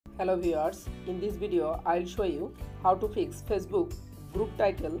Hello viewers, in this video I'll show you how to fix Facebook group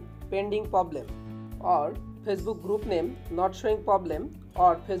title pending problem or Facebook group name not showing problem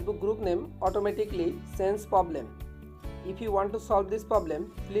or Facebook group name automatically sends problem. If you want to solve this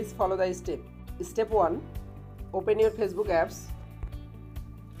problem, please follow the step. Step 1. Open your Facebook apps.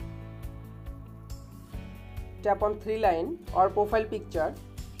 Tap on three line or profile picture.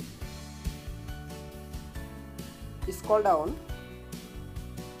 Scroll down.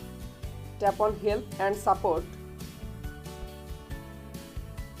 Tap on help and support.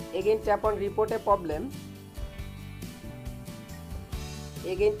 Again tap on report a problem.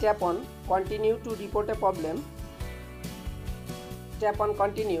 Again tap on continue to report a problem. Tap on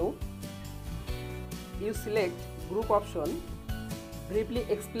continue. You select group option. Briefly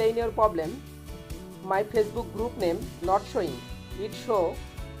explain your problem. My Facebook group name not showing. It show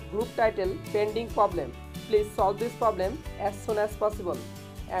group title pending problem. Please solve this problem as soon as possible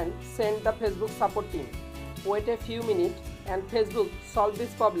and send the Facebook support team. Wait a few minutes and Facebook solve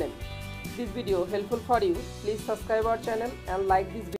this problem. If this video helpful for you, please subscribe our channel and like this video.